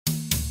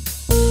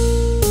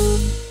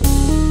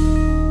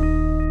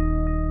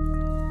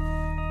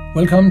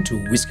Welcome to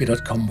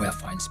Whisky.com, where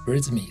fine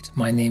spirits meet.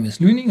 My name is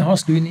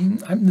Horst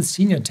Lüning. I'm the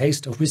senior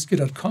taster of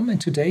Whisky.com, and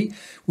today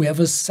we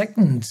have a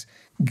second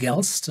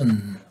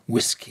Gelston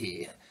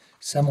whiskey,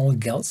 Samuel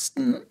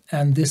Gelston,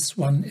 and this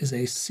one is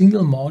a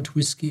single malt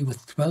whiskey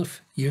with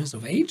 12 years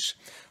of age,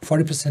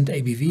 40%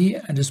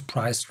 ABV, and is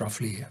priced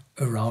roughly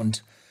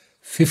around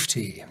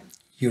 50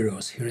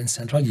 euros here in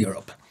Central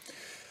Europe.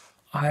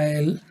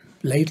 I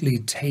lately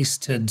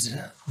tasted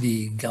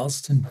the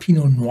Gelston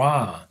Pinot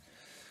Noir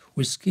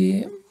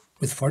whiskey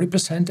with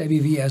 40%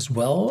 ABV as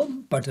well,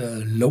 but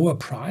a lower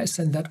price,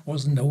 and that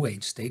was a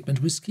no-age statement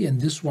whiskey.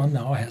 And this one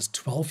now has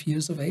 12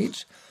 years of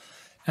age.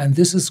 And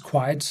this is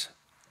quite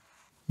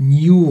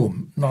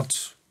new,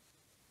 not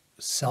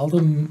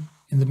seldom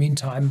in the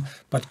meantime,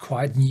 but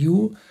quite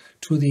new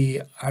to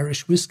the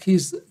Irish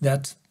whiskies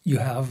that you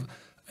have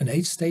an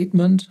age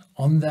statement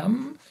on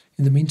them.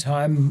 In the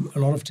meantime, a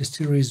lot of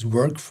distilleries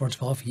work for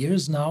 12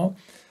 years now.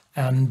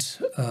 And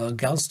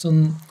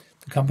Gelston,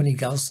 the company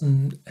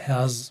Gelston,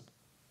 has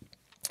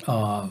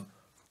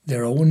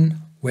their own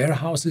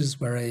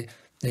warehouses where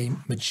they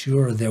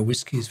mature their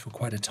whiskies for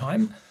quite a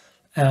time.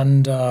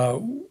 And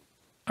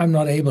I'm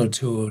not able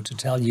to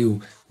tell you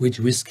which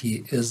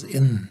whiskey is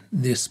in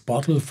this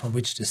bottle from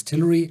which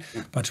distillery,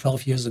 but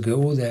 12 years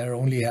ago there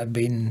only had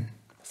been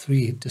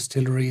 3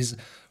 distilleries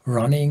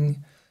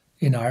running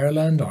in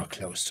Ireland, or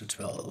close to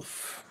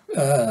 12,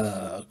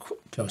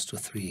 close to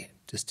 3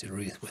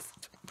 distilleries with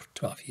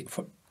 12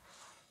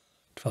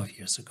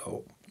 years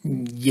ago.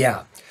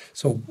 Yeah,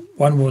 so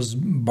one was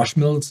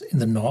Bushmills in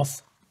the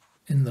north.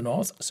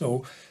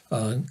 So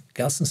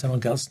Samuel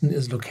Gelston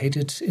is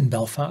located in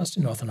Belfast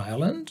in Northern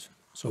Ireland,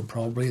 so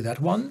probably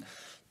that one.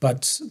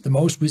 But the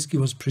most whiskey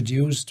was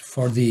produced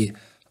for the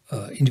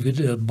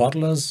individual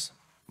bottlers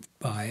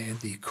by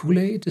the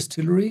Cooley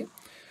distillery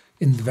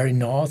in the very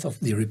north of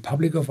the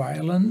Republic of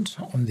Ireland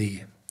on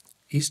the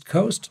east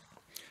coast.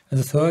 And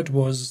the third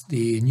was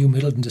the New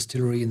Middleton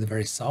distillery in the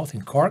very south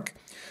in Cork.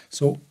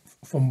 So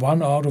from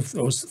one out of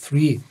those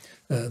 3,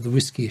 the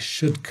whiskey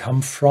should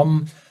come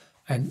from,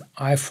 and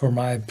for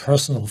my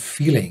personal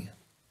feeling,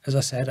 as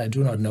I said, I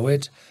do not know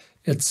it,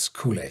 it's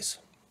Cooley's.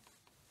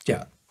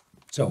 Yeah.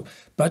 So,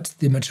 but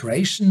the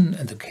maturation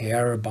and the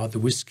care about the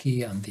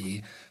whiskey and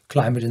the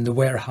climate in the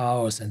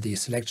warehouse and the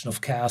selection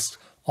of casks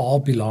all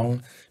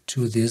belong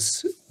to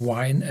this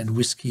wine and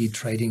whiskey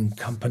trading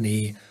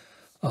company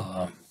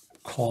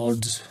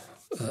called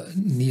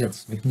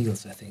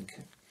McNeil's, I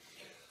think.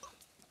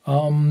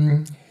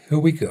 Here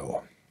we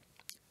go.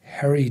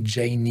 Harry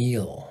J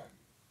Neill.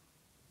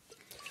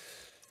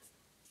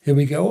 Here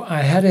we go.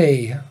 I had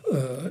a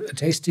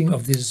tasting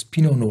of this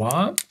Pinot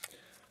Noir,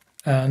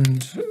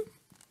 and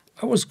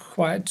I was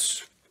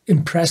quite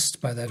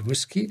impressed by that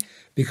whiskey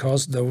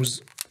because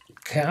those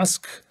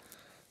cask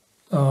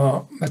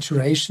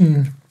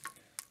maturation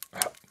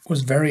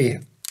was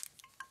very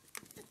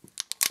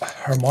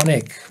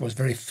harmonic, was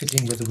very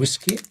fitting with the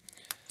whiskey.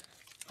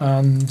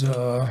 And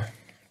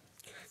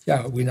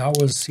yeah, we now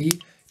will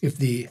see if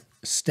the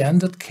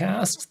standard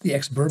casks, the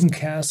ex-bourbon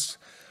casks,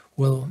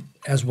 will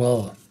as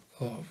well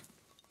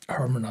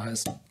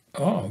harmonize.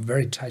 Oh,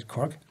 very tight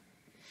cork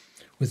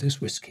with this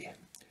whiskey.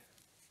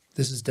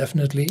 This is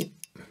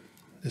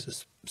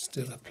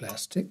still a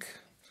plastic.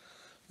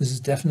 This is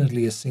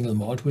definitely a single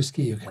malt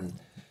whiskey. You can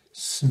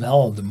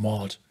smell the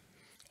malt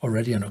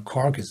already on a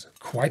cork. It's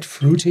quite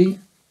fruity.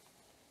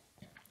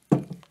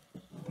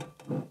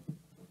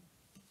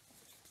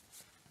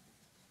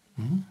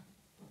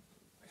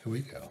 Here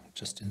we go,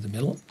 just in the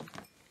middle.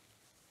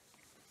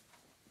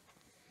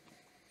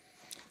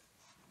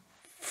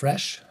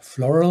 Fresh,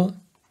 floral,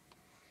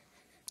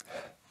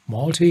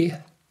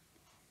 malty,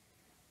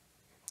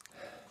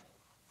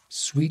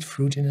 sweet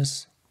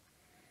fruitiness,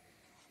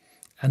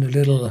 and a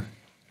little,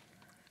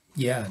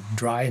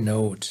 dry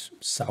note,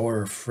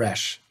 sour,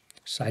 fresh,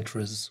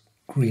 citrus,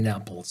 green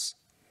apples.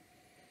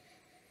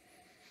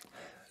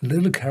 A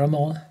little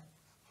caramel,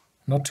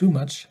 not too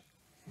much.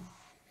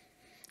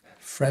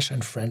 Fresh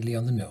and friendly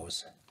on the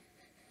nose.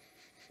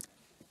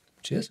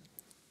 Cheers.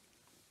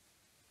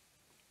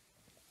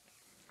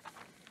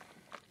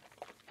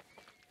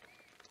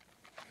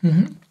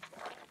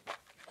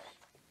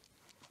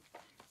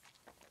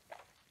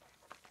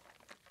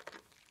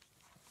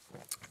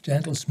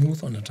 Gentle,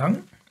 smooth on the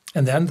tongue.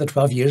 And then the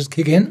 12 years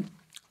kick in.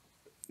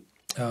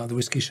 The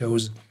whiskey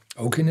shows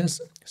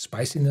oakiness,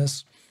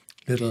 spiciness,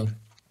 little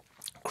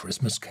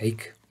Christmas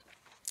cake,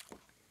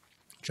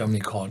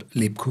 Germany called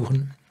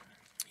Lebkuchen.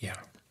 Yeah.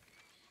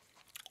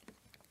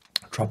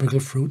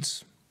 Tropical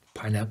fruits,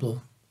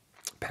 pineapple,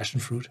 passion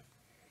fruit.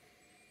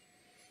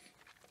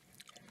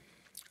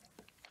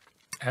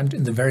 And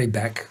in the very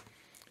back,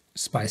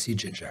 spicy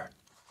ginger.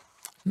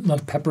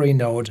 Not peppery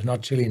note,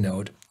 not chili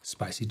note,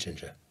 spicy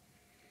ginger.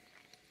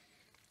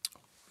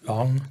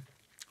 Long,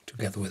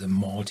 together with a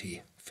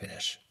malty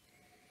finish.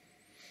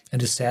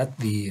 And as said,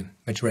 the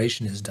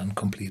maturation is done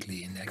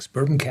completely in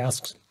ex-bourbon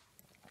casks.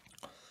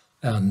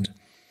 And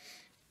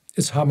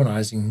it's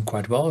harmonizing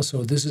quite well.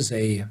 So this is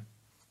a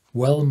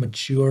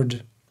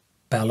well-matured,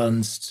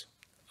 balanced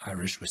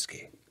Irish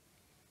whiskey.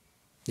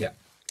 Yeah.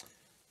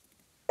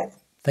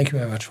 Thank you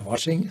very much for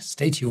watching.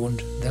 Stay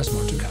tuned. There's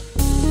more to come.